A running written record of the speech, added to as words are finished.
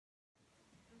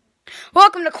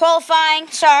Welcome to qualifying.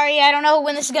 Sorry, I don't know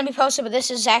when this is going to be posted, but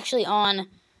this is actually on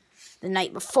the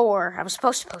night before. I was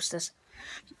supposed to post this.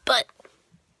 But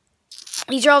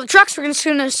these are all the trucks. We're just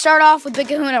going to start off with Big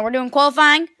Kahuna. We're doing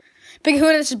qualifying. Big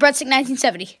Kahuna, this is Breadstick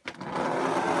 1970.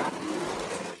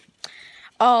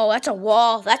 Oh, that's a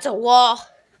wall. That's a wall.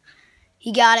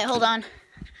 He got it. Hold on.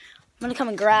 I'm going to come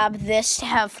and grab this to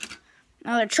have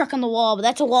another truck on the wall, but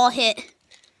that's a wall hit.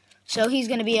 So he's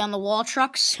going to be on the wall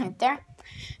trucks right there.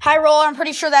 High roller, I'm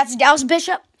pretty sure that's Dallas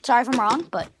Bishop. Sorry if I'm wrong,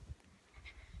 but...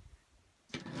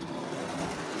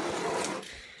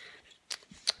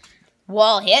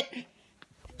 wall hit.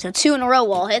 So 2 in a row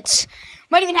wall hits.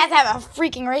 Might even have to have a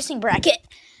freaking racing bracket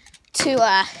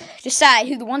to decide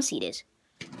who the 1 seed is.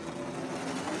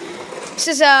 This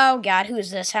is, oh god, who is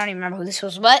this? I don't even remember who this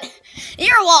was, but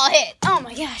you're a wall hit. Oh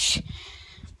my gosh.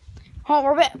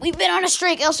 Oh, we've been on a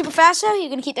streak. El Superfasto, you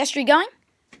gonna keep that streak going?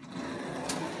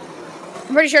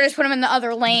 I'm pretty sure I just put him in the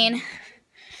other lane.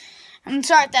 I'm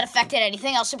sorry if that affected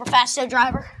anything. El Superfasto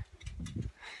driver.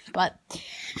 But,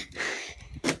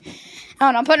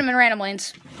 oh no, I'm putting him in random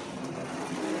lanes.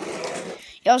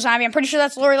 Yellow Zombie, I'm pretty sure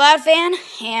that's Lori Loudfan.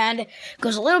 And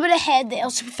goes a little bit ahead, the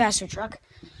El Superfasto truck.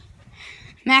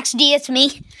 Max D, it's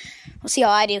me. We'll see how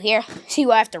I do here. See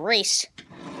who I have to race.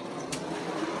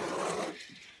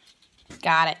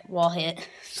 Got it. Wall hit.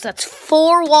 So that's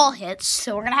 4 wall hits.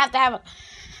 So we're going to have a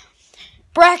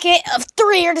bracket of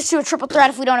 3 or just do a triple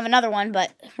threat if we don't have another one.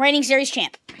 But reigning series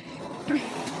champ.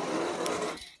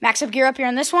 Max up gear up here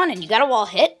on this one. And you got a wall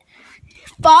hit.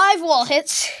 5 wall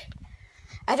hits.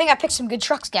 I think I picked some good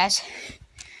trucks, guys.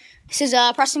 This is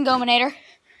Preston Gominator.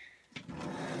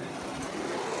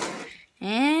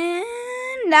 And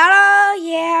nada,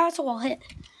 yeah, it's a wall hit.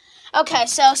 Okay,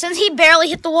 so since he barely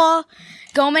hit the wall,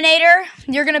 Gominator,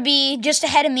 you're going to be just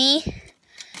ahead of me.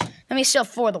 Let me still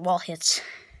 4 the wall hits.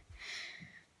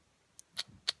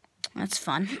 That's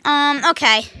fun.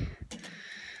 Okay.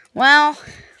 Well,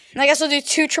 I guess we'll do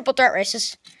 2 triple threat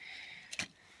races.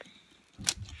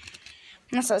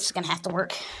 That's how this is going to have to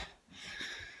work.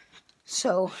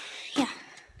 So, yeah.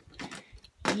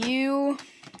 You,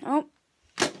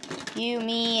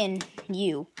 me, and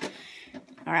you.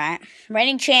 Alright.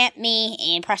 Reigning champ, me,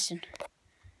 and Preston.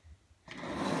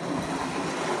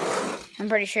 I'm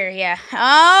pretty sure, yeah.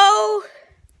 Oh!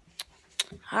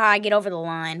 I get over the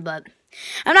line, but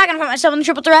I'm not going to put myself in the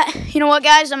triple threat. You know what,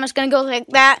 guys? I'm just going to go like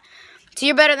that. So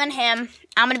you're better than him.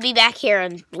 I'm going to be back here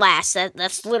and last.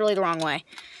 That's literally the wrong way.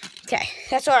 Okay,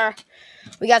 that's our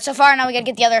we got so far. Now we got to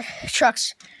get the other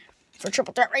trucks for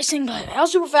triple threat racing. But El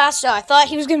Superfasto, I thought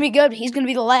he was going to be good, but he's going to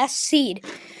be the last seed.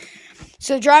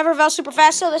 So driver of El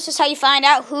Superfasto, this is how you find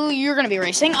out who you're going to be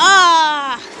racing.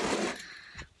 High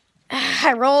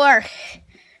roller.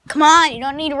 Come on, you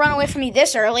don't need to run away from me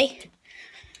this early.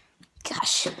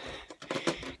 Gosh.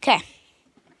 Okay.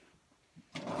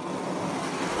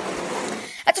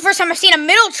 That's the first time I've seen a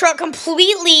middle truck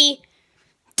completely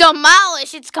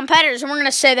demolish its competitors. And we're going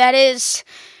to say that is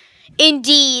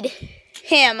indeed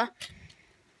him.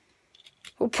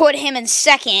 We'll put him in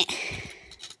second.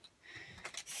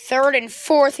 3rd and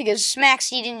 4th because Max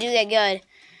D didn't do that good.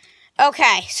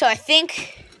 Okay, so I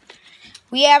think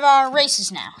we have our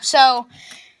races now. So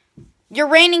your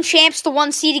reigning champ's the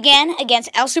 1 seed again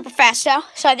against El Superfasto.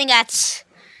 So I think that's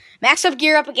Max Up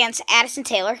Gear up against Addison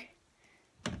Taylor.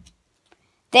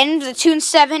 Then the 2 and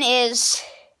 7 is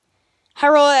high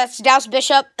roller, that's Dallas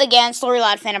Bishop against Lori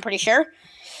Loudfan, I'm pretty sure.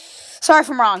 Sorry if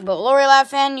I'm wrong, but Lori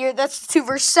Loudfan, that's the 2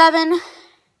 versus 7.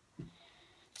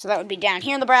 So that would be down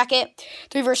here in the bracket.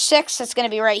 3 versus 6, that's going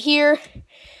to be right here.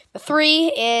 The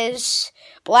 3 is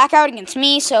Blackout against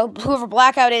me. So whoever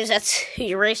Blackout is, that's who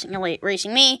you're racing. You're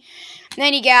racing me. And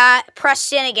then you got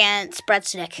Preston against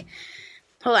Breadstick.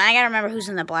 Hold on, I got to remember who's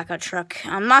in the Blackout truck.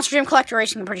 Monster Dream Collector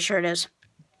Racing, I'm pretty sure it is.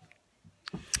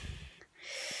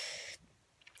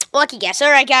 Lucky guess.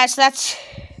 Alright, guys, so that's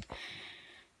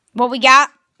what we got.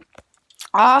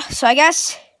 So I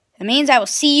guess that means I will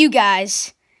see you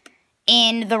guys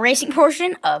in the racing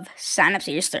portion of Sign Up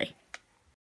Series 3.